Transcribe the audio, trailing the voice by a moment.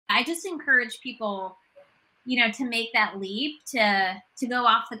I just encourage people, to make that leap, to go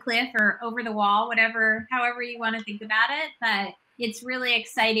off the cliff or over the wall, however you want to think about it. But it's really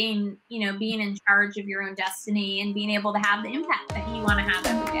exciting, being in charge of your own destiny and being able to have the impact that you want to have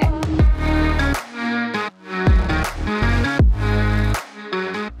every day.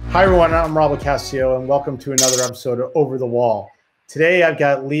 Hi, everyone. I'm Rob Castillo, and welcome to another episode of Over the Wall. Today, I've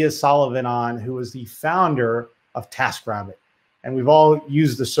got Leah Solivan on, who is the founder of TaskRabbit. And we've all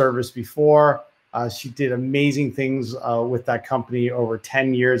used the service before. She did amazing things with that company over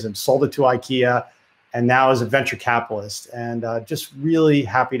 10 years and sold it to Ikea, and now is a venture capitalist. And just really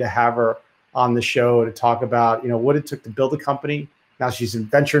happy to have her on the show to talk about, what it took to build a company. Now she's in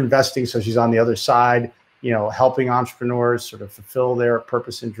venture investing, so she's on the other side, helping entrepreneurs sort of fulfill their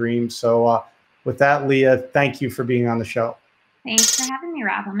purpose and dreams. So with that, Leah, thank you for being on the show. Thanks for having me,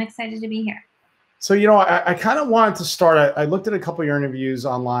 Rob. I'm excited to be here. So, I kind of wanted to start. I looked at a couple of your interviews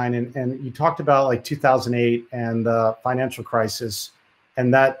online, and you talked about like 2008 and the financial crisis,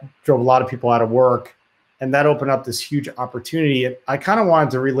 and that drove a lot of people out of work, and that opened up this huge opportunity. I kind of wanted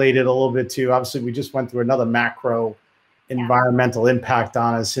to relate it a little bit to, obviously, we just went through another macro environmental impact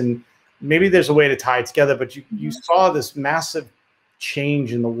on us, and maybe there's a way to tie it together, but you saw this massive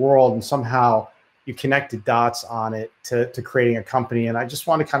change in the world, and somehow you connected dots on it to creating a company. And I just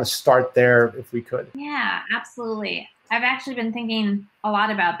want to kind of start there if we could. Yeah, absolutely. I've actually been thinking a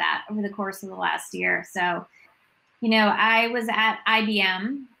lot about that over the course of the last year. So, I was at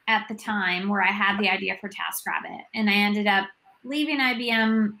IBM at the time where I had the idea for TaskRabbit, and I ended up leaving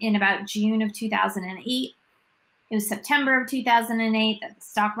IBM in about June of 2008. It was September of 2008 that the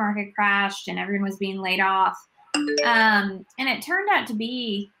stock market crashed and everyone was being laid off. And it turned out to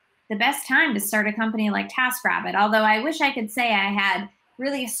be the best time to start a company like TaskRabbit, although I wish I could say I had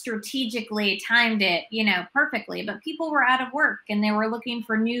really strategically timed it, perfectly, but people were out of work and they were looking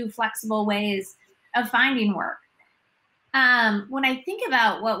for new flexible ways of finding work. When I think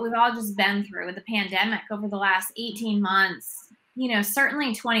about what we've all just been through with the pandemic over the last 18 months,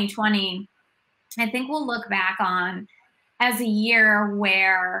 certainly 2020, I think we'll look back on as a year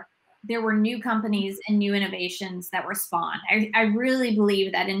where there were new companies and new innovations that were spawned. I really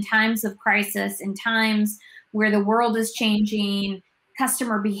believe that in times of crisis, in times where the world is changing,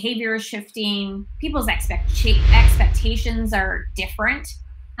 customer behavior is shifting, people's expectations are different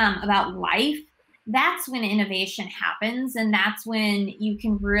about life, that's when innovation happens. And that's when you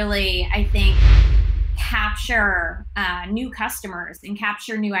can really, I think, capture new customers and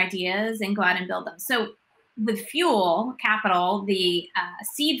capture new ideas and go out and build them. So with Fuel Capital, the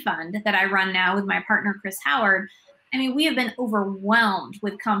seed fund that I run now with my partner, Chris Howard, we have been overwhelmed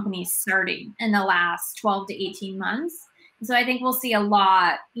with companies starting in the last 12 to 18 months. So I think we'll see a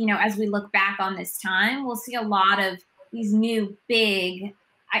lot, as we look back on this time, we'll see a lot of these new, big,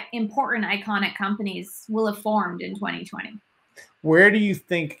 important, iconic companies will have formed in 2020. Where do you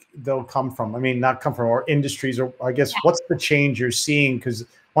think they'll come from? Not come from our industries, or I guess what's the change you're seeing? Because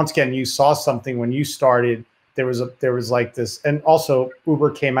once again, you saw something when you started. There was like this, and also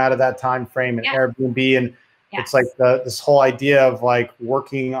Uber came out of that time frame, and Airbnb, and it's like this whole idea of like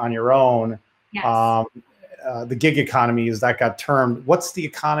working on your own. The gig economy, as that got termed. What's the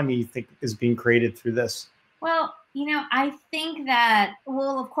economy you think is being created through this? Well, I think that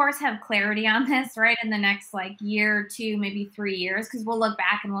we'll, of course, have clarity on this, right, in the next year or two, maybe 3 years, because we'll look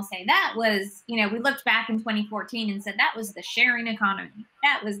back and we'll say that was, we looked back in 2014 and said that was the sharing economy.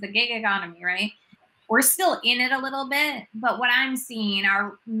 That was the gig economy, right? We're still in it a little bit, but what I'm seeing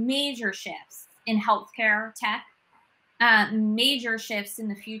are major shifts in healthcare tech, major shifts in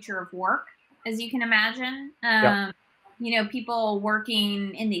the future of work, as you can imagine. People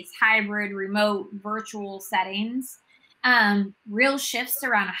working in these hybrid, remote, virtual settings, real shifts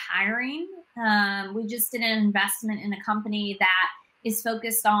around hiring. We just did an investment in a company that is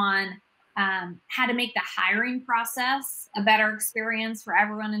focused on how to make the hiring process a better experience for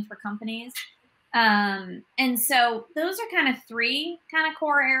everyone and for companies. And so those are kind of three kind of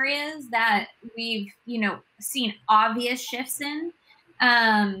core areas that we've, seen obvious shifts in.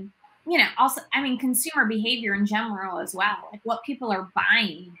 Also, consumer behavior in general as well, like what people are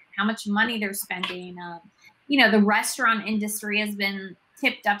buying, how much money they're spending. The restaurant industry has been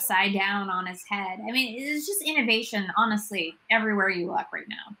tipped upside down on its head. It's just innovation, honestly, everywhere you look right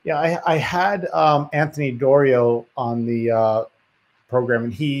now. Yeah, I had Anthony Dorio on the program,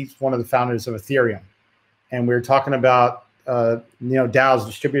 and he's one of the founders of Ethereum. And we were talking about, DAOs,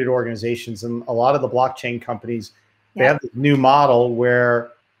 distributed organizations, and a lot of the blockchain companies, they have this new model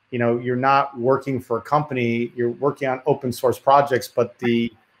where you're not working for a company, you're working on open source projects, but they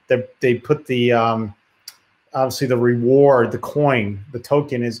put the obviously the reward, the coin, the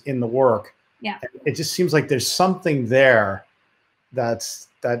token is in the work. Yeah. It just seems like there's something there that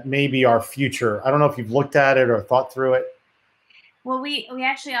may be our future. I don't know if you've looked at it or thought through it. Well, we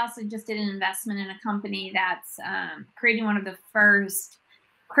actually also just did an investment in a company that's creating one of the first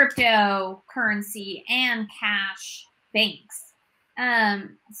cryptocurrency and cash banks.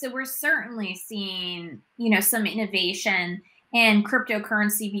 So we're certainly seeing, some innovation and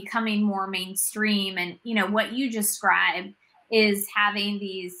cryptocurrency becoming more mainstream. And, what you described is having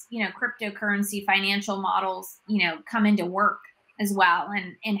these, cryptocurrency financial models, come into work as well,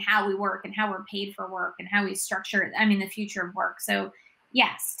 and how we work and how we're paid for work and how we structure, the future of work. So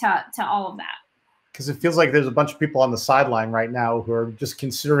yes, to all of that. Because it feels like there's a bunch of people on the sideline right now who are just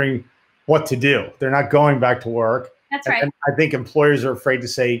considering what to do. They're not going back to work. That's right. And I think employers are afraid to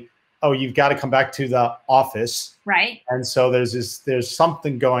say, oh, you've got to come back to the office. Right. And so there's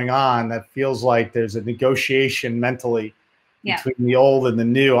something going on that feels like there's a negotiation mentally between the old and the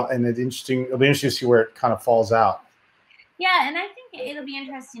new. And it'll be interesting to see where it kind of falls out. Yeah. And I think it'll be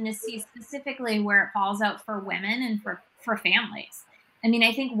interesting to see specifically where it falls out for women and for families.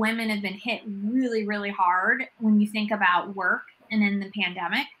 I think women have been hit really, really hard when you think about work and in the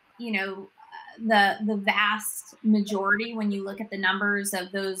pandemic. The vast majority, when you look at the numbers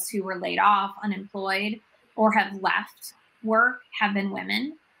of those who were laid off, unemployed, or have left work, have been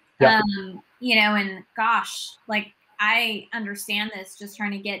women. Yep. And gosh, I understand this, just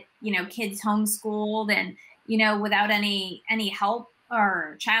trying to get, kids homeschooled and, without any help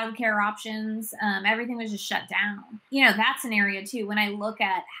or childcare options, everything was just shut down. That's an area too. When I look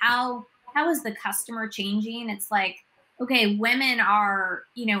at how is the customer changing, it's like, okay, women are,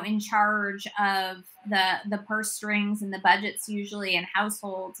 in charge of the purse strings and the budgets usually in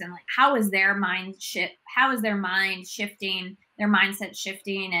households, and how is their mind shifting, their mindset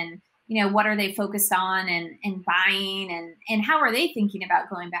shifting, and what are they focused on and buying, and how are they thinking about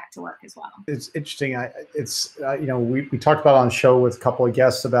going back to work as well? It's interesting. We talked about on the show with a couple of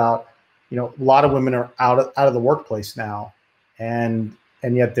guests about, a lot of women are out of the workplace now, and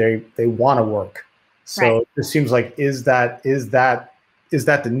yet they want to work. So right. It seems like is that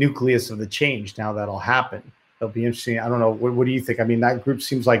the nucleus of the change now that'll happen? It'll be interesting. I don't know. What do you think? That group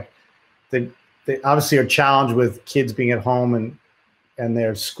seems like they obviously are challenged with kids being at home and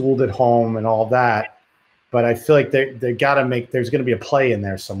they're schooled at home and all that. But I feel like there's going to be a play in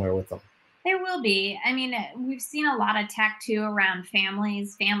there somewhere with them. There will be. We've seen a lot of tech too around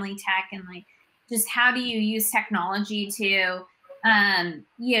families, family tech, and just how do you use technology to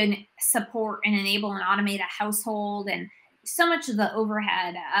support and enable and automate a household, and so much of the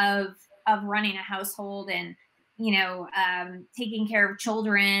overhead of running a household, and taking care of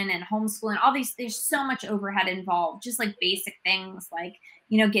children and homeschooling, all these, there's so much overhead involved, just like basic things like,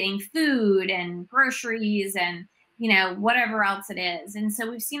 getting food and groceries and, whatever else it is. And so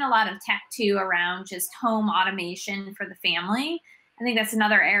we've seen a lot of tech too around just home automation for the family. I think that's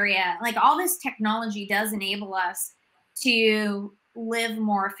another area. All this technology does enable us to live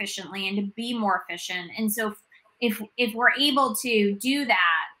more efficiently and to be more efficient. And so if we're able to do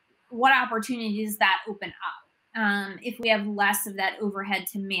that, what opportunities does that open up? If we have less of that overhead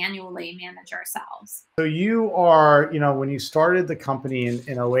to manually manage ourselves. So you are, when you started the company in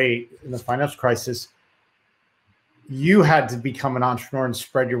 2008, in the financial crisis, you had to become an entrepreneur and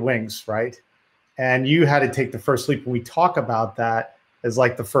spread your wings, right? And you had to take the first leap. And we talk about that as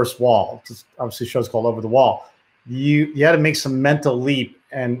the first wall. Just obviously, the show's called Over the Wall. You had to make some mental leap.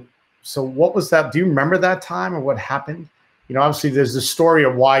 And so what was that? Do you remember that time or what happened? Obviously, there's the story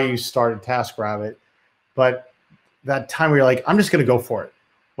of why you started TaskRabbit, but that time where you're like, I'm just going to go for it.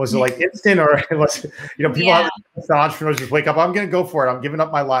 Was it instant, or was it, people have entrepreneurs just wake up, I'm going to go for it. I'm giving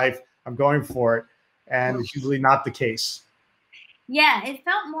up my life. I'm going for it. And it's usually not the case. Yeah, it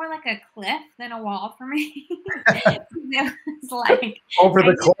felt more like a cliff than a wall for me. It was over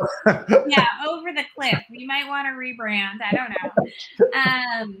the cliff. Yeah, over the cliff. You might want to rebrand. I don't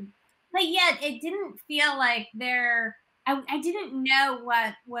know. But yet it didn't feel like I didn't know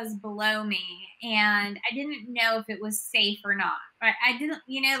what was below me, and I didn't know if it was safe or not. I didn't,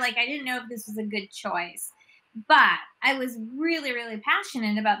 I didn't know if this was a good choice. But I was really, really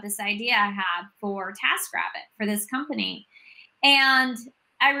passionate about this idea I had for TaskRabbit, for this company. And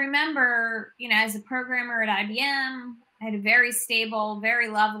I remember, as a programmer at IBM, I had a very stable, very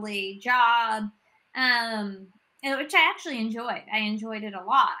lovely job, which I actually enjoyed. I enjoyed it a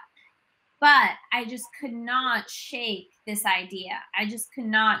lot. But I just could not shake this idea. I just could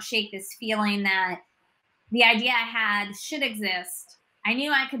not shake this feeling that the idea I had should exist. I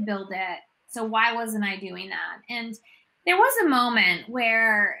knew I could build it. So why wasn't I doing that? And there was a moment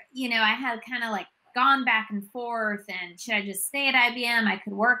where, I had kind of gone back and forth, and should I just stay at IBM? I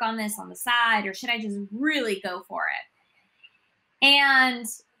could work on this on the side, or should I just really go for it? And,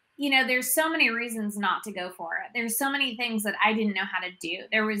 you know, there's so many reasons not to go for it. There's so many things that I didn't know how to do.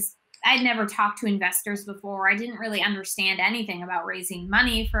 I'd never talked to investors before. I didn't really understand anything about raising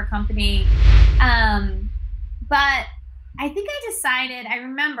money for a company. But I think I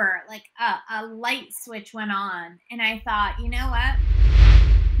remember like a light switch went on, and I thought, you know what?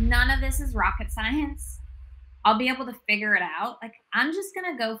 None of this is rocket science. I'll be able to figure it out. Like, I'm just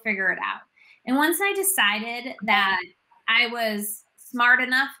going to go figure it out. And once I decided that I was smart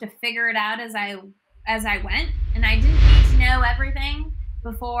enough to figure it out as I went, and I didn't need to know everything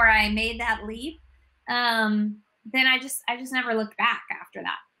before I made that leap, then I just never looked back after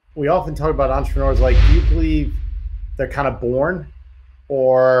that. We often talk about entrepreneurs like, do you believe they're kind of born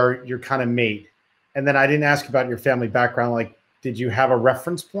or you're kind of made? And then I didn't ask about your family background. Like, did you have a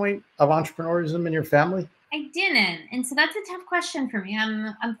reference point of entrepreneurism in your family? I didn't. And so that's a tough question for me.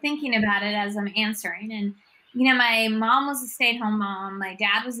 I'm thinking about it as I'm answering. And, you know, my mom was a stay-at-home mom. My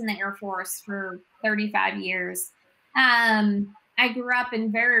dad was in the Air Force for 35 years. I grew up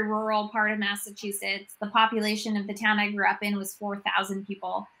in very rural part of Massachusetts. The population of the town I grew up in was 4,000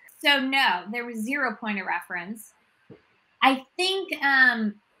 people. So no, there was 0 point of reference. I think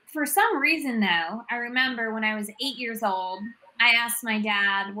for some reason, though, I remember when I was 8 years old, I asked my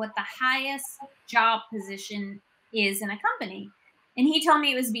dad what the highest job position is in a company. And he told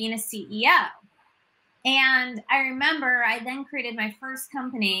me it was being a CEO. And I remember I then created my first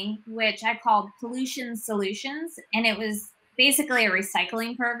company, which I called Pollution Solutions. And it was basically a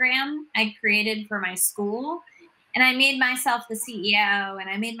recycling program I created for my school. And I made myself the CEO, and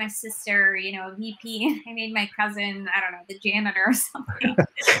I made my sister, you know, a VP. I made my cousin, I don't know, the janitor or something.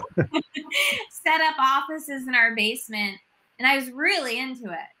 Set up offices in our basement. And I was really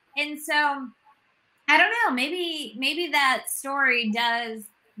into it. And so I don't know, maybe that story does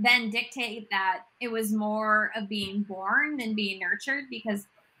then dictate that it was more of being born than being nurtured, because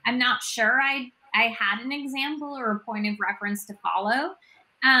I'm not sure I had an example or a point of reference to follow.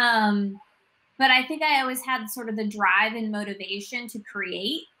 But I think I always had sort of the drive and motivation to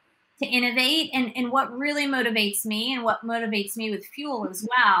create, to innovate. And what really motivates me, and what motivates me with Fuel as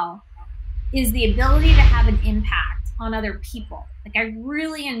well, is the ability to have an impact on other people. Like, I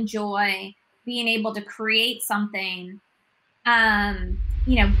really enjoy being able to create something,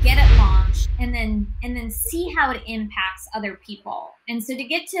 you know, get it launched, and then see how it impacts other people. And so to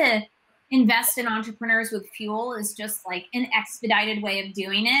get to invest in entrepreneurs with Fuel is just like an expedited way of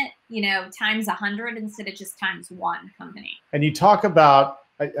doing it, you know, times 100 instead of just times 1 company. And you talk about,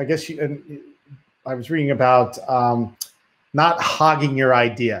 I guess I was reading about not hogging your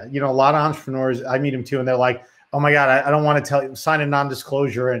idea. You know, a lot of entrepreneurs, I meet them too, and they're like, oh my God, I don't want to tell you, sign a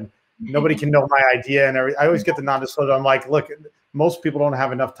non-disclosure and nobody can know my idea. And I always get the non-disclosure. I'm like, look, most people don't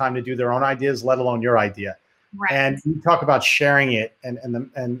have enough time to do their own ideas, let alone your idea. Right. And you talk about sharing it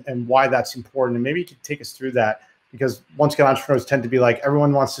and why that's important. And maybe you could take us through that, because once again, entrepreneurs tend to be like,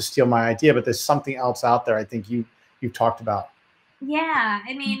 everyone wants to steal my idea, but there's something else out there I think you've talked about. Yeah.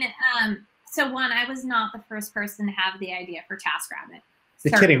 I mean, so one, I was not the first person to have the idea for TaskRabbit.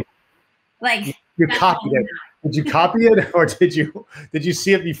 You're kidding. Like, you copied it. Did you copy it, or did you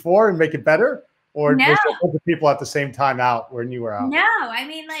see it before and make it better? Or was it other people at the same time out when you were out? No, I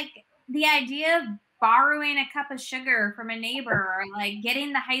mean, like, the idea of borrowing a cup of sugar from a neighbor, or like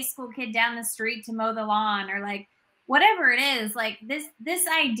getting the high school kid down the street to mow the lawn, or like whatever it is, like this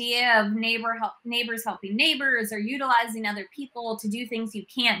idea of neighbors helping neighbors, or utilizing other people to do things you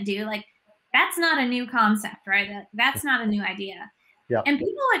can't do, like, that's not a new concept, right? That's not a new idea. Yeah. And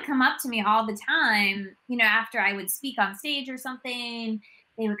people would come up to me all the time, you know, after I would speak on stage or something,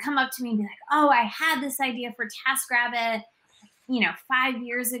 they would come up to me and be like, oh, I had this idea for TaskRabbit, you know, 5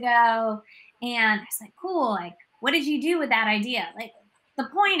 years ago. And I was like, cool. Like, what did you do with that idea? Like, the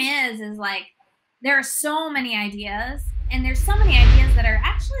point is like, there are so many ideas, and there's so many ideas that are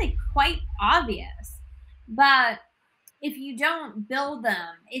actually quite obvious, but if you don't build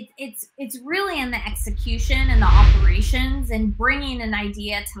them, it's really in the execution and the operations and bringing an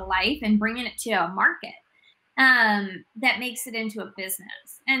idea to life and bringing it to a market that makes it into a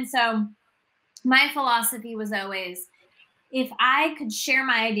business. And so my philosophy was always, if I could share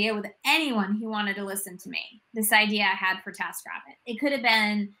my idea with anyone who wanted to listen to me, this idea I had for TaskRabbit, it could have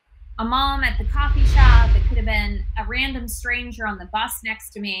been a mom at the coffee shop, it could have been a random stranger on the bus next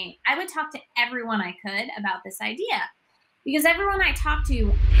to me. I would talk to everyone I could about this idea, because everyone I talked to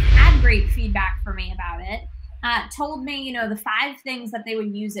had great feedback for me about it, told me, you know, the 5 things that they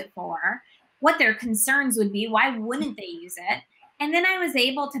would use it for, what their concerns would be, why wouldn't they use it? And then I was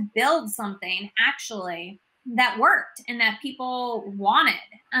able to build something actually that worked and that people wanted.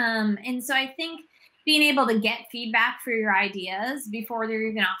 And so I think being able to get feedback for your ideas before they're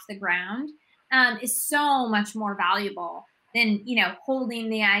even off the ground is so much more valuable than, you know, holding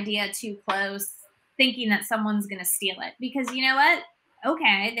the idea too close, thinking that someone's going to steal it. Because you know what?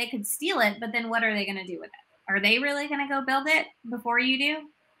 Okay, they could steal it, but then what are they going to do with it? Are they really going to go build it before you do?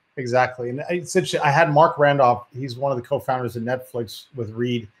 Exactly. And I had Mark Randolph. He's one of the co-founders of Netflix with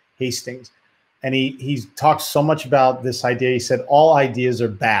Reed Hastings. And he talks so much about this idea. He said, all ideas are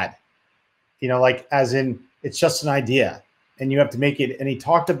bad, you know, like as in it's just an idea and you have to make it. And he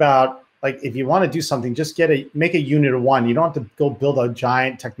talked about, like, if you want to do something, just make a unit of one. You don't have to go build a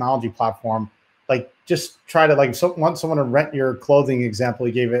giant technology platform. Like, just try to, like, want someone to rent your clothing example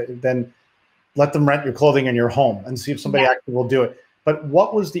he gave it, then let them rent your clothing in your home and see if somebody actually will do it. But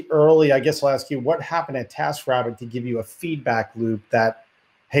what was the early, I guess I'll ask you, what happened at TaskRabbit to give you a feedback loop that,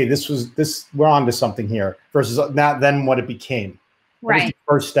 hey, we're on to something here, versus not then what it became? What was the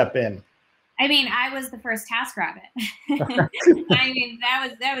first step in? I mean, I was the first TaskRabbit. I mean,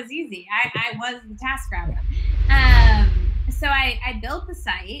 that was easy. I was the TaskRabbit. So I built the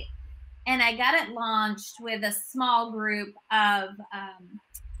site and I got it launched with a small group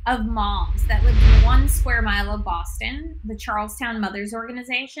of moms that lived in 1 square mile of Boston, the Charlestown Mothers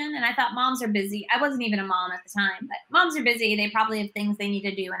Organization. And I thought moms are busy. I wasn't even a mom at the time, but moms are busy. They probably have things they need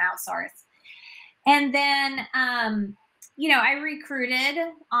to do and outsource. And then, you know, I recruited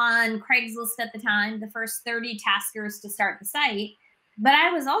on Craigslist at the time, the first 30 taskers to start the site, but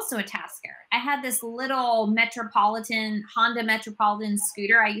I was also a tasker. I had this little Honda Metropolitan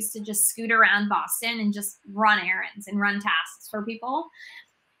scooter. I used to just scoot around Boston and just run errands and run tasks for people.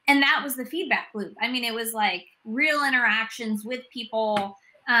 And that was the feedback loop. I mean, it was like real interactions with people,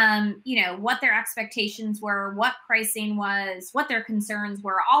 you know, what their expectations were, what pricing was, what their concerns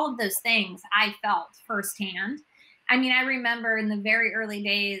were, all of those things I felt firsthand. I mean, I remember in the very early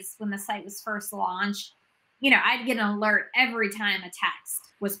days when the site was first launched, you know, I'd get an alert every time a text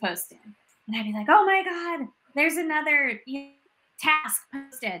was posted. And I'd be like, oh my God, there's another task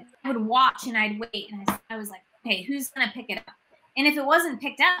posted. I would watch and I'd wait. And I was like, okay, who's going to pick it up? And if it wasn't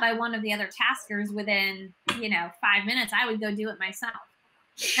picked up by one of the other taskers within, you know, 5 minutes, I would go do it myself.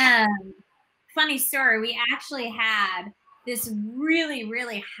 Funny story. We actually had this really,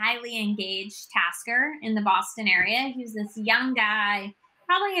 really highly engaged tasker in the Boston area. He was this young guy,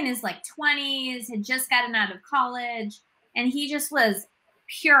 probably in his like 20s, had just gotten out of college. And he just was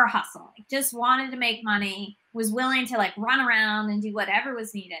pure hustle, just wanted to make money, was willing to like run around and do whatever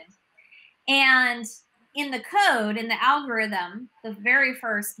was needed. And in the code, in the algorithm, the very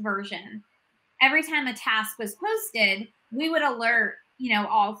first version, every time a task was posted, we would alert, you know,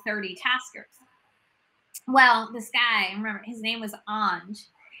 all 30 taskers. Well, this guy, remember, his name was Anj.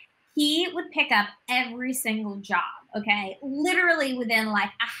 He would pick up every single job, okay? Literally within like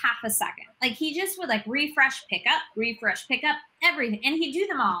a half a second. Like he just would like refresh, pick up, everything. And he'd do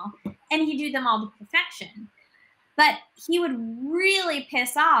them all. And he'd do them all to perfection. But he would really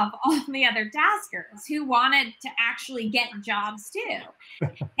piss off all the other taskers who wanted to actually get jobs too.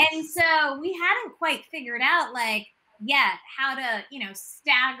 And so we hadn't quite figured out like yet how to, you know,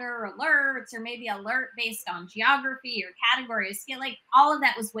 stagger alerts or maybe alert based on geography or category or skill. Like all of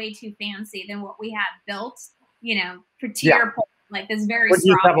that was way too fancy than what we had built, you know, to your point, like this very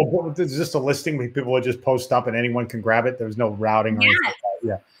strong. It's just a listing where people would just post up and anyone can grab it. There's no routing or anything like that.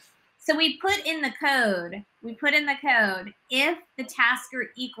 Yeah. So we put in the code, if the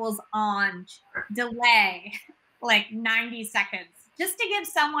tasker equals on delay, like 90 seconds, just to give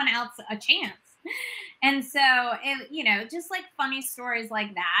someone else a chance. And so, you know, just like funny stories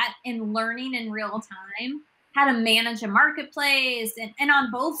like that and learning in real time how to manage a marketplace and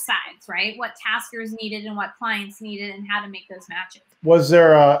on both sides, right? What taskers needed and what clients needed and how to make those matches. Was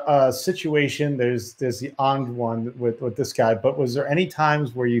there a situation, there's the on one with this guy, but was there any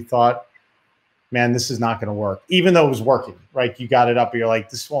times where you thought, man, this is not going to work, even though it was working, right? You got it up, and you're like,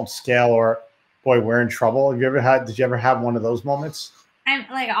 this won't scale, or boy, we're in trouble. Did you ever have one of those moments? I'm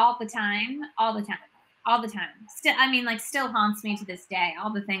like all the time. Still, I mean, like still haunts me to this day,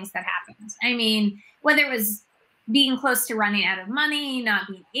 all the things that happened. I mean, whether it was being close to running out of money, not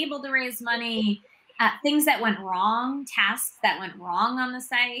being able to raise money, things that went wrong, tasks that went wrong on the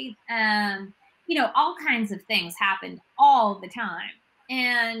site, you know, all kinds of things happened all the time.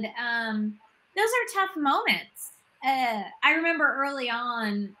 And those are tough moments. I remember early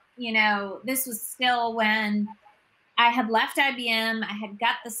on, you know, this was still when I had left IBM. I had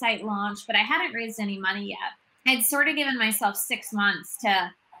got the site launched, but I hadn't raised any money yet. I'd sort of given myself 6 months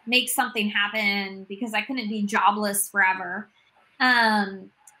to make something happen because I couldn't be jobless forever. And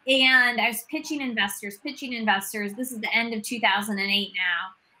I was pitching investors. This is the end of 2008 now.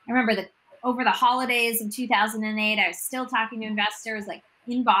 I remember over the holidays of 2008, I was still talking to investors like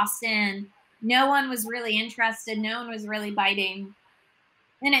in Boston. No one was really interested. No one was really biting.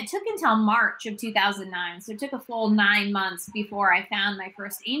 And it took until March of 2009. So it took a full 9 months before I found my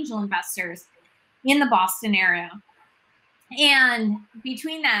first angel investors in the Boston area. And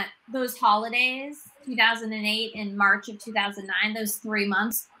between those holidays, 2008 and March of 2009, those 3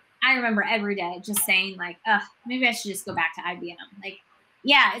 months, I remember every day just saying like, maybe I should just go back to IBM. Like,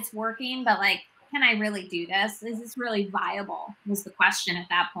 yeah, it's working, but like, can I really do this? Is this really viable? Was the question at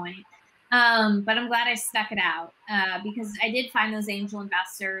that point. But I'm glad I stuck it out because I did find those angel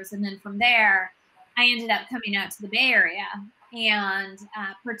investors. And then from there, I ended up coming out to the Bay Area and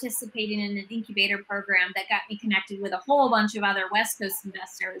participating in an incubator program that got me connected with a whole bunch of other West Coast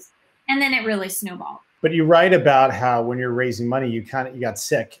investors. And then it really snowballed. But you write about how when you're raising money, you got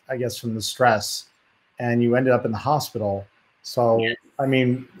sick, I guess, from the stress, and you ended up in the hospital. So, yes. I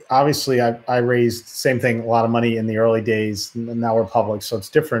mean, obviously I raised same thing, a lot of money in the early days, and now we're public, so it's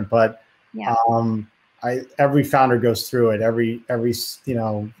different. But yeah. Every founder goes through it. Every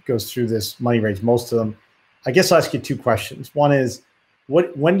goes through this money raise. Most of them. I guess I'll ask you two questions. One is,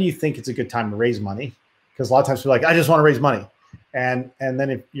 when do you think it's a good time to raise money? Because a lot of times people are like, I just want to raise money. And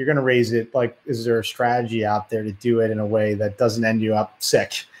then if you're going to raise it, like, is there a strategy out there to do it in a way that doesn't end you up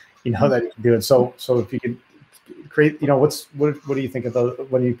sick? That you can do it. So if you could create, what do you think of those?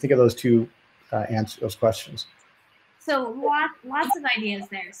 When you think of those two answer those questions? So lots of ideas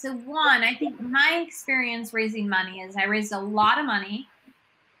there. So one, I think my experience raising money is I raised a lot of money.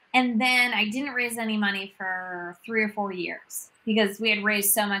 And then I didn't raise any money for 3 or 4 years because we had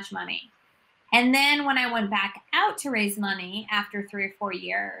raised so much money. And then when I went back out to raise money after 3 or 4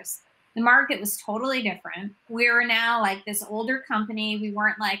 years, the market was totally different. We were now like this older company. We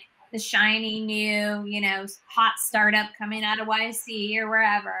weren't like the shiny new, hot startup coming out of YC or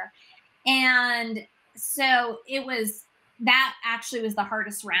wherever. And so that actually was the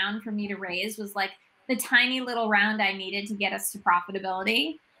hardest round for me to raise, was like the tiny little round I needed to get us to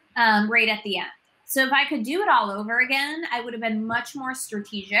profitability. Right at the end. So if I could do it all over again, I would have been much more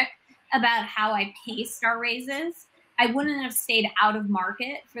strategic about how I paced our raises. I wouldn't have stayed out of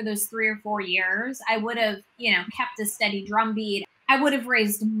market for those 3 or 4 years. I would have, kept a steady drumbeat. I would have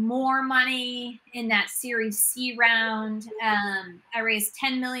raised more money in that Series C round. I raised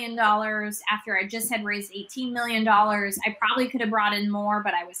 $10 million after I just had raised $18 million. I probably could have brought in more,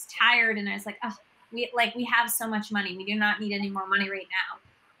 but I was tired and I was like, we have so much money. We do not need any more money right now.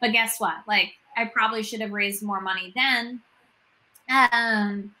 But guess what? Like, I probably should have raised more money then.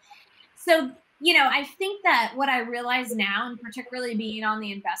 So, I think that what I realize now, and particularly being on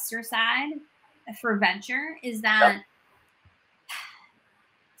the investor side for venture, is that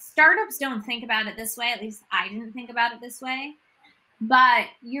startups don't think about it this way. At least I didn't think about it this way. But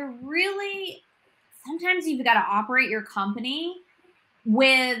sometimes you've got to operate your company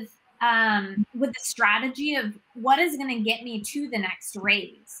with the strategy of what is going to get me to the next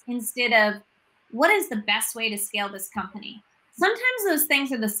raise instead of what is the best way to scale this company. Sometimes those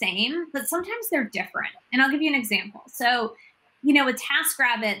things are the same, but sometimes they're different. And I'll give you an example. So, with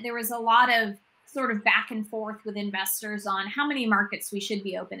TaskRabbit, there was a lot of sort of back and forth with investors on how many markets we should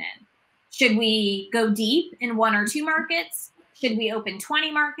be open in. Should we go deep in 1 or 2 markets? Should we open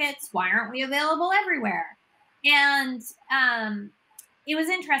 20 markets? Why aren't we available everywhere? And it was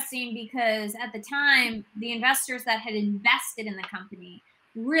interesting because at the time, the investors that had invested in the company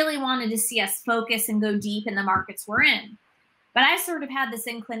really wanted to see us focus and go deep in the markets we're in. But I sort of had this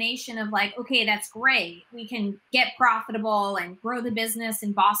inclination of like, okay, that's great. We can get profitable and grow the business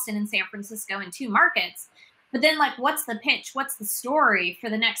in Boston and San Francisco in 2 markets. But then like, what's the pitch? What's the story for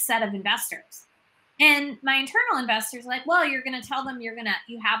the next set of investors? And my internal investors are like, well, you're going to tell them you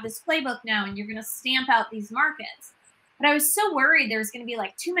have this playbook now and you're going to stamp out these markets. But I was so worried there was going to be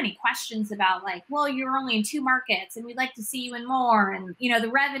like too many questions about like, well, you're only in 2 markets and we'd like to see you in more. And,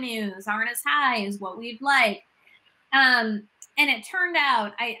 the revenues aren't as high as what we'd like. And it turned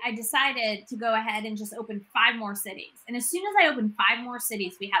out I decided to go ahead and just open 5 more cities. And as soon as I opened 5 more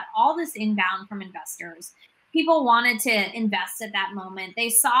cities, we had all this inbound from investors. People wanted to invest at that moment. They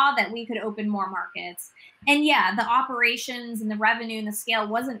saw that we could open more markets. And yeah, the operations and the revenue and the scale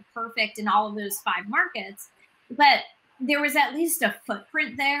wasn't perfect in all of those 5 markets, but there was at least a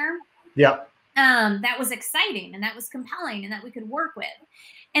footprint there. Yeah. That was exciting and that was compelling and that we could work with.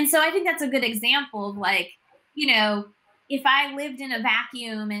 And so I think that's a good example of like, if I lived in a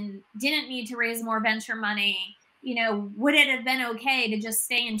vacuum and didn't need to raise more venture money, would it have been okay to just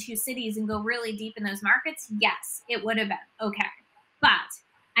stay in 2 cities and go really deep in those markets? Yes, it would have been okay. but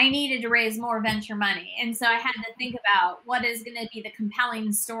I needed to raise more venture money. And so I had to think about what is going to be the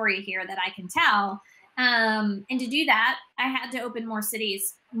compelling story here that I can tell. And to do that, I had to open more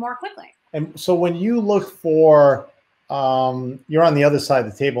cities more quickly. And so when you look for, you're on the other side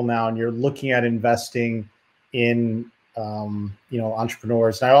of the table now, and you're looking at investing in,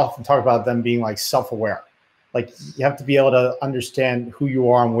 entrepreneurs. And I often talk about them being like self-aware. Like you have to be able to understand who you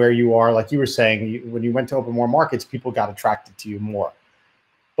are and where you are. Like you were saying, when you went to open more markets, people got attracted to you more.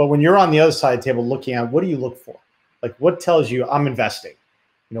 But when you're on the other side of the table looking at, what do you look for? Like what tells you I'm investing?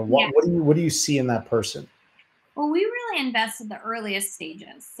 What do you see in that person? Well, we really invest at the earliest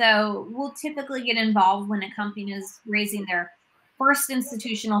stages. So we'll typically get involved when a company is raising their first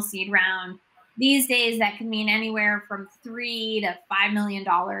institutional seed round. These days, that can mean anywhere from $3 to $5 million.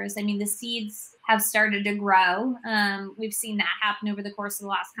 I mean, the seeds have started to grow. We've seen that happen over the course of the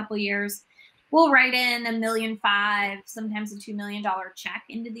last couple of years. We'll write in $1.5 million, sometimes a $2 million check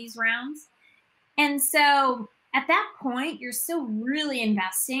into these rounds. And so at that point, you're still really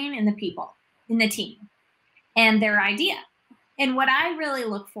investing in the people, in the team, and their idea. And what I really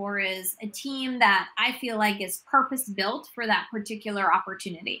look for is a team that I feel like is purpose built for that particular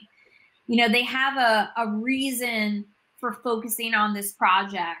opportunity. They have a reason for focusing on this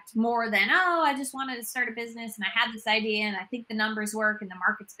project more than, oh, I just wanted to start a business and I had this idea and I think the numbers work and the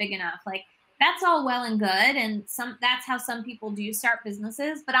market's big enough. Like that's all well and good. And that's how some people do start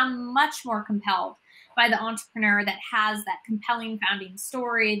businesses, but I'm much more compelled by the entrepreneur that has that compelling founding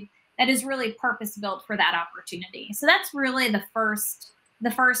story that is really purpose built for that opportunity. So that's really the first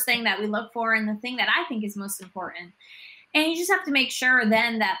thing that we look for, and the thing that I think is most important. And you just have to make sure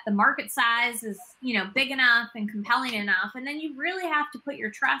then that the market size is, big enough and compelling enough. And then you really have to put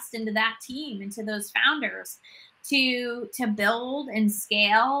your trust into that team, into those founders to build and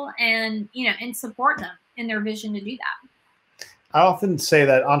scale and support them in their vision to do that. I often say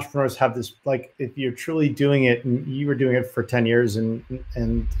that entrepreneurs have this, like, if you're truly doing it, and you were doing it for 10 years and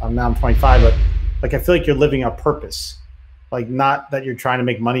now I'm 25, but like, I feel like you're living a purpose, like not that you're trying to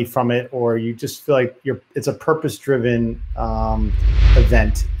make money from it, or you just feel like it's a purpose-driven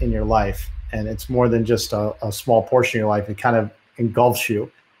event in your life. And it's more than just a small portion of your life. It kind of engulfs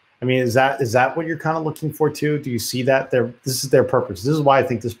you. I mean, is that what you're kind of looking for too? Do you see that this is their purpose? This is why I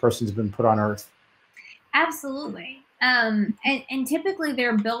think this person's been put on earth. Absolutely. And typically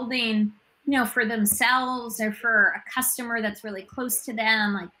they're building, for themselves or for a customer that's really close to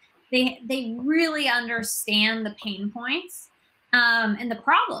them. Like they really understand the pain points and the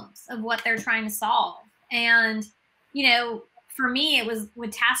problems of what they're trying to solve. And, for me, it was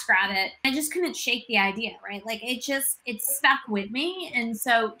with TaskRabbit, I just couldn't shake the idea, right? Like it stuck with me. And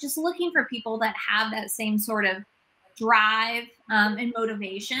so just looking for people that have that same sort of drive and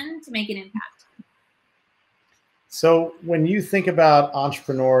motivation to make an impact. So when you think about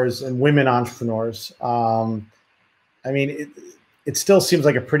entrepreneurs and women entrepreneurs, I mean, it still seems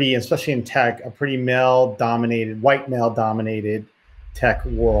like especially in tech, a pretty white male dominated tech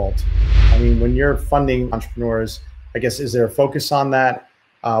world. I mean, when you're funding entrepreneurs, I guess, is there a focus on that?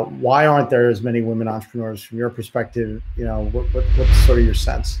 Why aren't there as many women entrepreneurs from your perspective? What's sort of your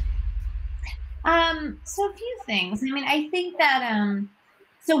sense? So a few things. I mean, I think that,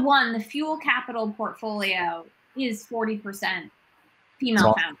 so one, the Fuel Capital portfolio is 40%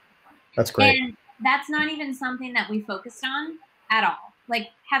 female founders. That's great. And that's not even something that we focused on at all. Like,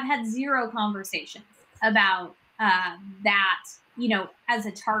 have had zero conversations about that, as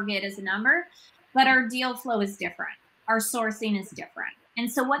a target, as a number. But our deal flow is different. Our sourcing is different.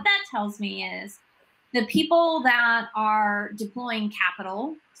 And so what that tells me is the people that are deploying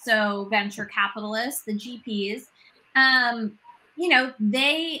capital, so venture capitalists, the GPs,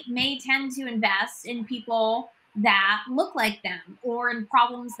 they may tend to invest in people that look like them, or in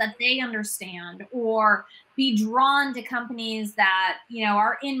problems that they understand, or be drawn to companies that,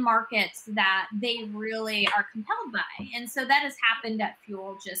 are in markets that they really are compelled by. And so that has happened at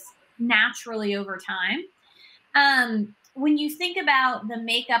Fuel just naturally over time. When you think about the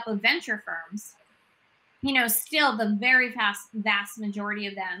makeup of venture firms, still the very vast majority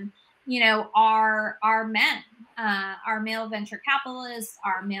of them, are men, are male venture capitalists,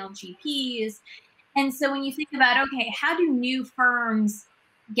 are male GPs. And so when you think about, okay, how do new firms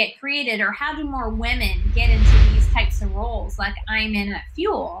get created, or how do more women get into these types of roles like I'm in at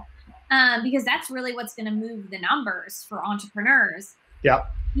Fuel? Because that's really what's going to move the numbers for entrepreneurs. Yeah.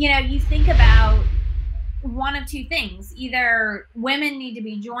 You think about one of two things. Either women need to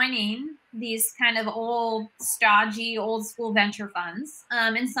be joining these kind of old, stodgy, old school venture funds.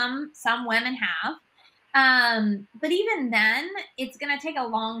 And some women have. But even then, it's going to take a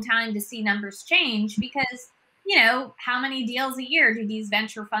long time to see numbers change because, how many deals a year do these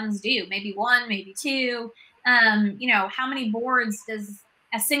venture funds do? Maybe one, maybe two. How many boards does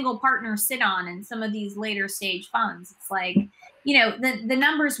a single partner sit on in some of these later stage funds? It's like, the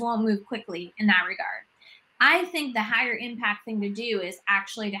numbers won't move quickly in that regard. I think the higher impact thing to do is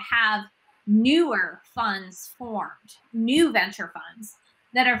actually to have newer funds formed, new venture funds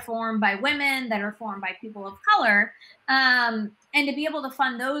that are formed by women, that are formed by people of color, and to be able to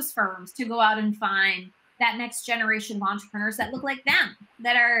fund those firms to go out and find that next generation of entrepreneurs that look like them,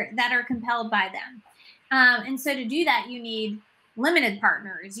 that are compelled by them. And so to do that, you need limited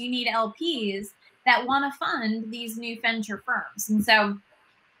partners, you need LPs that want to fund these new venture firms. And so,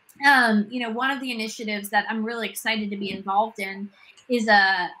 one of the initiatives that I'm really excited to be involved in is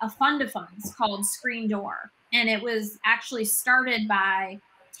a fund of funds called Screen Door. And it was actually started by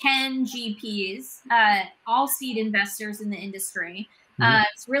 10 GPs, all seed investors in the industry.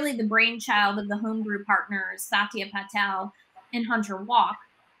 It's really the brainchild of the homebrew partners, Satya Patel and Hunter Walk,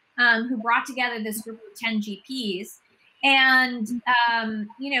 who brought together this group of 10 GPs. And,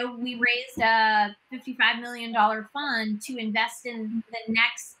 we raised a $55 million fund to invest in the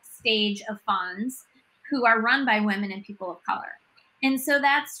next stage of funds who are run by women and people of color. And so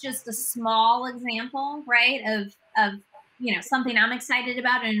that's just a small example, right, of something I'm excited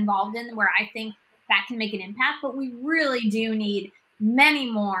about and involved in, where I think that can make an impact. But we really do need many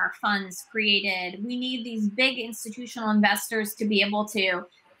more funds created. We need these big institutional investors to be able to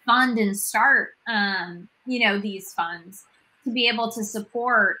fund and start, these funds, to be able to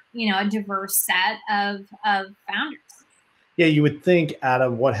support, a diverse set of founders. Yeah, you would think out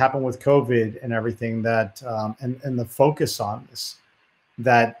of what happened with COVID and everything that, and the focus on this,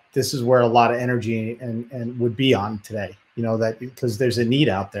 that this is where a lot of energy and would be on today, that because there's a need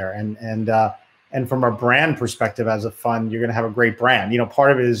out there. And from a brand perspective, as a fund, you're going to have a great brand.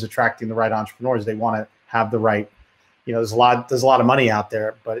 Part of it is attracting the right entrepreneurs. They want to have the right, there's a lot of money out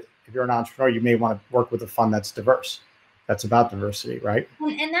there, but if you're an entrepreneur, you may want to work with a fund that's diverse. That's about diversity, right?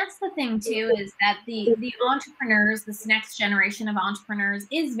 And that's the thing too, is that the entrepreneurs, this next generation of entrepreneurs,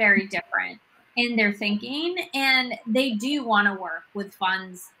 is very different in their thinking, and they do want to work with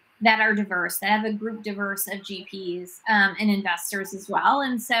funds that are diverse, that have a group diverse of GPs and investors as well.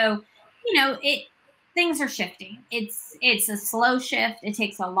 And so, things are shifting. It's a slow shift. It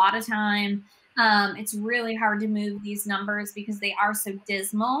takes a lot of time. It's really hard to move these numbers because they are so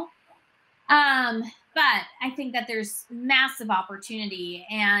dismal. But I think that there's massive opportunity,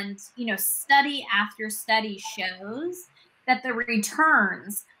 and, study after study shows that the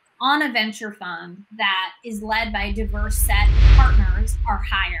returns on a venture fund that is led by a diverse set of partners are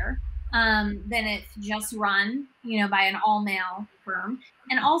higher than if just run, by an all-male firm.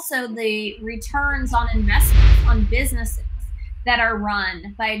 And also the returns on investments on businesses that are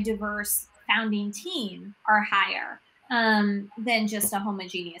run by a diverse founding team are higher than just a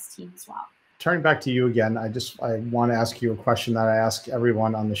homogeneous team as well. Turning back to you again, I want to ask you a question that I ask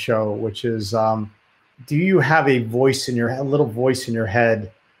everyone on the show, which is, do you have a little voice in your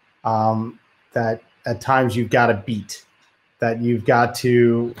head that at times you've got to beat, that you've got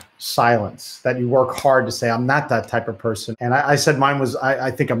to silence, that you work hard to say, I'm not that type of person? And I said mine was,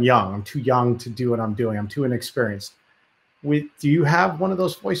 I think I'm young. I'm too young to do what I'm doing. I'm too inexperienced. Do you have one of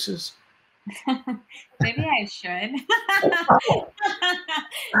those voices? Maybe I should. I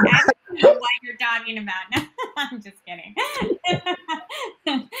don't know what you're talking about. I'm just kidding.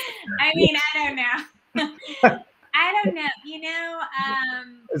 I mean, I don't know. I don't know.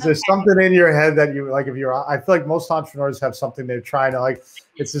 Is there something in your head that you like? I feel like most entrepreneurs have something they're trying to, like,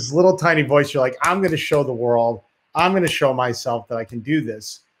 it's this little tiny voice. You're like, I'm going to show the world. I'm going to show myself that I can do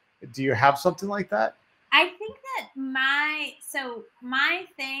this. Do you have something like that? I think that my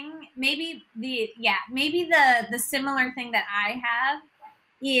thing, maybe the similar thing that I have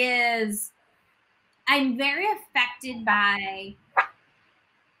is I'm very affected by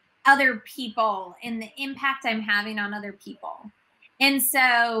other people and the impact I'm having on other people. And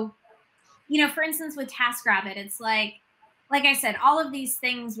so, for instance, with TaskRabbit, it's like I said, all of these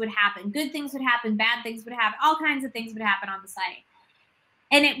things would happen. Good things would happen, bad things would happen, all kinds of things would happen on the site.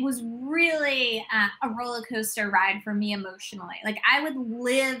 And it was really a roller coaster ride for me emotionally. Like, I would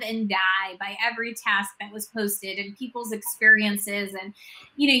live and die by every task that was posted and people's experiences. And,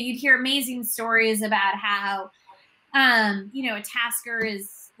 you'd hear amazing stories about how, a tasker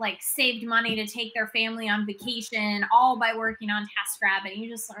is like saved money to take their family on vacation, all by working on TaskRabbit. And you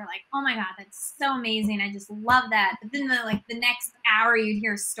just are like, oh my God, that's so amazing. I just love that. But then the next hour you'd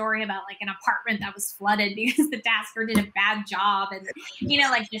hear a story about like an apartment that was flooded because the tasker did a bad job and,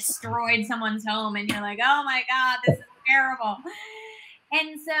 destroyed someone's home. And you're like, oh my God, this is terrible.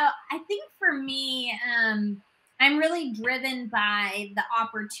 And so I think for me, I'm really driven by the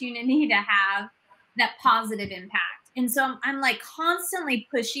opportunity to have that positive impact. And so I'm like constantly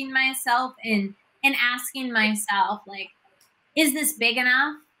pushing myself and asking myself, like, is this big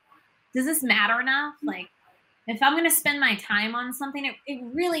enough? Does this matter enough? Like, if I'm going to spend my time on something, it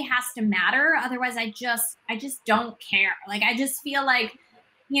really has to matter. Otherwise, I just don't care. Like, I just feel like,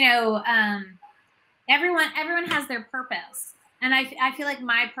 everyone has their purpose. And I feel like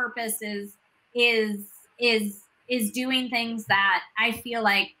my purpose is doing things that I feel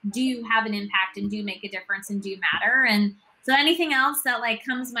like do have an impact and do make a difference and do matter. And so anything else that like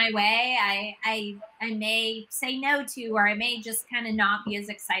comes my way, I may say no to, or I may just kind of not be as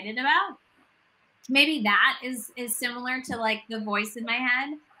excited about. Maybe that is similar to like the voice in my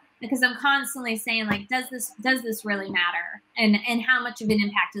head, because I'm constantly saying like, does this really matter? And how much of an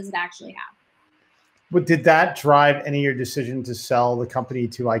impact does it actually have? But did that drive any of your decision to sell the company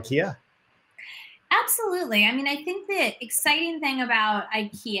to Ikea? Absolutely. I mean, I think the exciting thing about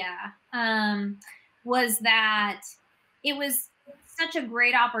Ikea was that it was such a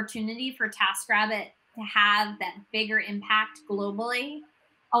great opportunity for TaskRabbit to have that bigger impact globally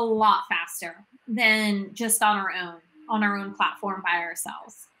a lot faster than just on our own platform by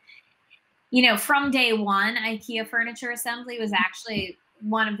ourselves. From day one, Ikea furniture assembly was actually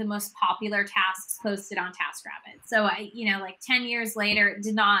one of the most popular tasks posted on TaskRabbit. So like 10 years later, it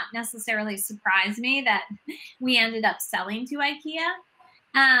did not necessarily surprise me that we ended up selling to Ikea.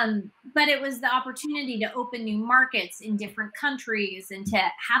 But it was the opportunity to open new markets in different countries and to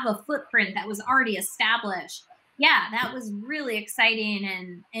have a footprint that was already established. Yeah, that was really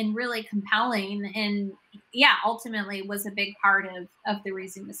exciting and really compelling. And yeah, ultimately was a big part of the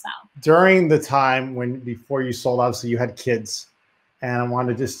reason to sell. During the time before you sold, obviously you had kids. And I want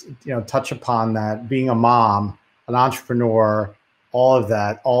to just, touch upon that, being a mom, an entrepreneur, all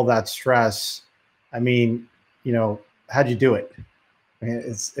that stress. I mean, how'd you do it? I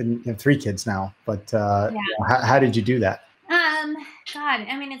mean, you have 3 kids now, but Yeah. How did you do that? God,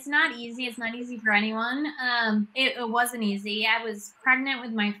 I mean, it's not easy. It's not easy for anyone. It wasn't easy. I was pregnant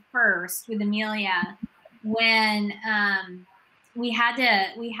with my first, with Amelia, when we had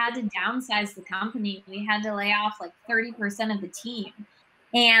to downsize the company. We had to lay off like 30% of the team.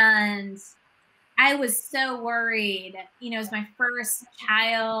 And I was so worried. It was my first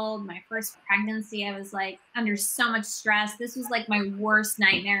child, my first pregnancy. I was like under so much stress. This was like my worst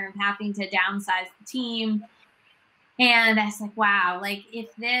nightmare of having to downsize the team. And I was like, wow, like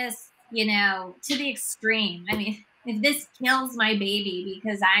if this, to the extreme, I mean, if this kills my baby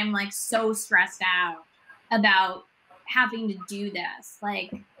because I'm like so stressed out about having to do this,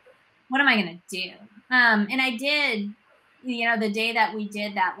 like, what am I going to do? And I did, the day that we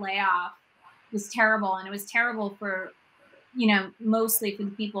did that layoff was terrible. And it was terrible for, mostly for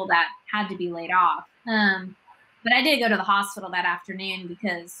the people that had to be laid off. But I did go to the hospital that afternoon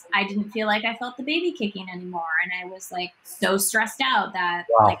because I didn't feel like I felt the baby kicking anymore. And I was like so stressed out that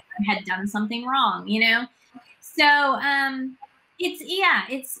like I had done something wrong, So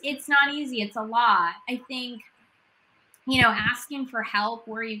it's not easy. It's a lot. I think, asking for help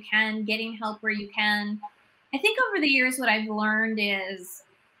where you can, getting help where you can. I think over the years, what I've learned is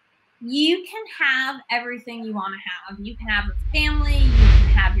you can have everything you want to have. You can have a family, you can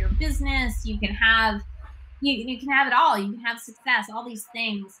have your business, you can have it all. You can have success, all these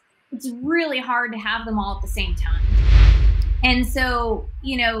things. It's really hard to have them all at the same time. And so,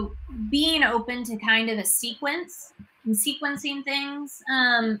 being open to kind of a sequence and sequencing things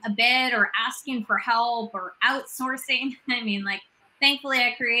a bit, or asking for help or outsourcing. I mean, like, thankfully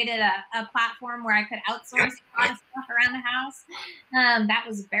I created a platform where I could outsource a lot of stuff around the house. That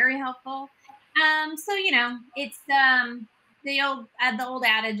was very helpful. So, it's the old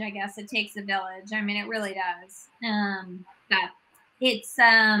adage, I guess, it takes a village. I mean, it really does. But it's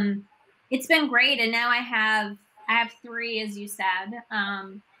been great. And now I have 3, as you said.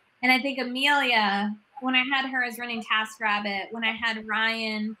 And I think Amelia, when I had her, I was running TaskRabbit. When I had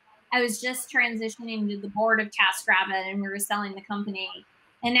Ryan, I was just transitioning to the board of TaskRabbit, and we were selling the company.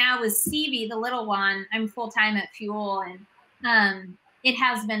 And now with Stevie, the little one, I'm full-time at Fuel. And it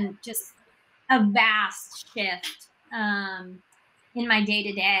has been just a vast shift in my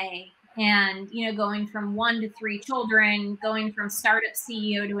day-to-day, and going from 1 to 3 children, going from startup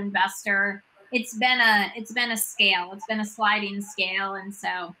CEO to investor, it's been a scale. It's been a sliding scale, and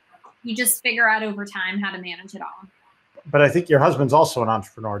so you just figure out over time how to manage it all. But I think your husband's also an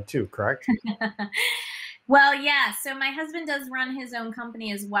entrepreneur too, correct? Well, yeah. So my husband does run his own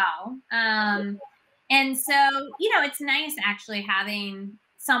company as well, and so it's nice actually having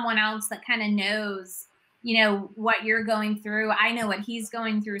someone else that kind of knows what you're going through. I know what he's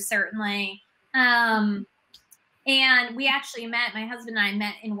going through, certainly. And we actually met, my husband and I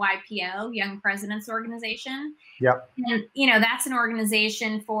met in YPO, Young Presidents Organization. Yep. And, that's an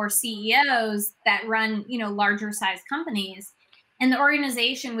organization for CEOs that run, larger size companies. And the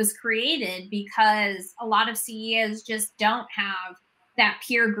organization was created because a lot of CEOs just don't have that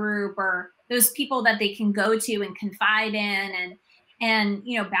peer group or those people that they can go to and confide in and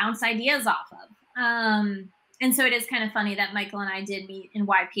bounce ideas off of. And so it is kind of funny that Michael and I did meet in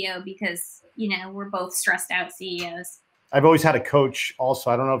YPO because, we're both stressed out CEOs. I've always had a coach also.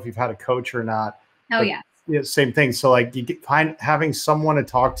 I don't know if you've had a coach or not. Oh, yeah. Yeah, same thing. So like having someone to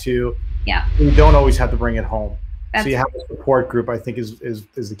talk to. Yeah. You don't always have to bring it home. That's so you have a support group, I think is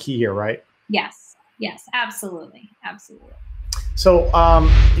the key here, right? Yes. Yes, absolutely. Absolutely. So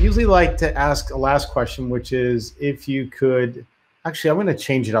I usually like to ask a last question, which is if you could, actually, I'm going to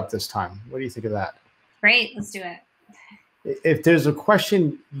change it up this time. What do you think of that? Great. Let's do it. If there's a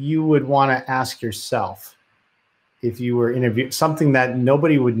question you would want to ask yourself, if you were interviewed, something that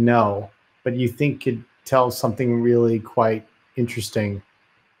nobody would know, but you think could tell something really quite interesting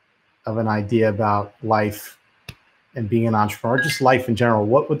of an idea about life and being an entrepreneur, just life in general,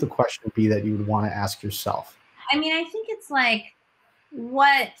 what would the question be that you would want to ask yourself? I mean, I think it's like,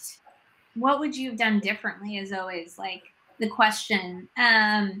 what would you have done differently is always like the question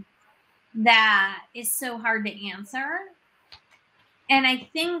that is so hard to answer. And I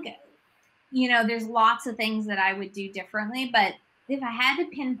think, there's lots of things that I would do differently, but if I had to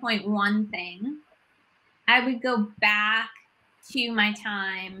pinpoint one thing, I would go back to my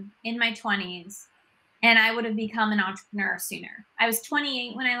time in my 20s and I would have become an entrepreneur sooner. I was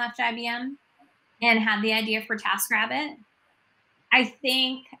 28 when I left IBM and had the idea for TaskRabbit. I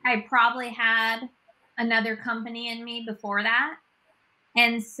think I probably had another company in me before that.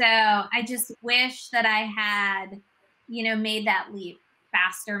 And so I just wish that I had, made that leap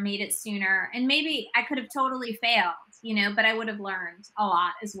faster, made it sooner. And maybe I could have totally failed, but I would have learned a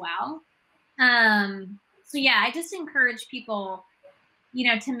lot as well. So yeah, I just encourage people,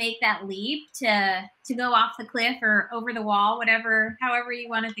 to make that leap, to go off the cliff or over the wall, however you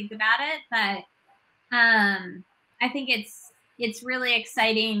want to think about it. But I think it's really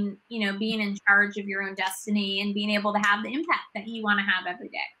exciting, being in charge of your own destiny and being able to have the impact that you want to have every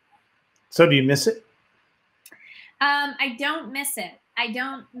day. So do you miss it? I don't miss it. I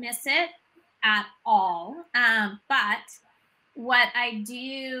don't miss it at all. But what I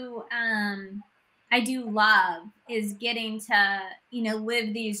do love is getting to,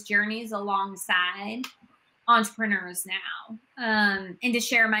 live these journeys alongside entrepreneurs now, and to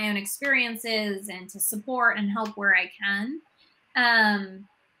share my own experiences and to support and help where I can.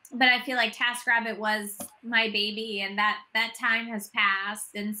 But I feel like TaskRabbit was my baby and that time has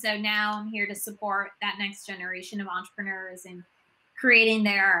passed. And so now I'm here to support that next generation of entrepreneurs and creating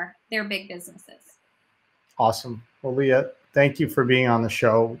their big businesses. Awesome. Well, Leah, thank you for being on the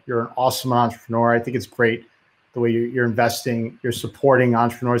show. You're an awesome entrepreneur. I think it's great the way you're investing, you're supporting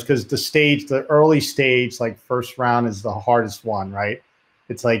entrepreneurs, because the early stage, like first round is the hardest one, right?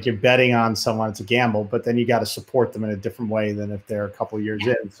 It's like you're betting on someone, it's a gamble, but then you got to support them in a different way than if they're a couple of years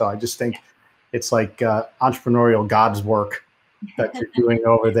in. So I just think it's like entrepreneurial God's work that you're doing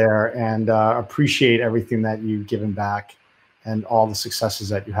over there, and appreciate everything that you've given back and all the successes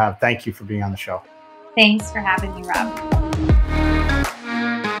that you have. Thank you for being on the show. Thanks for having me, Rob.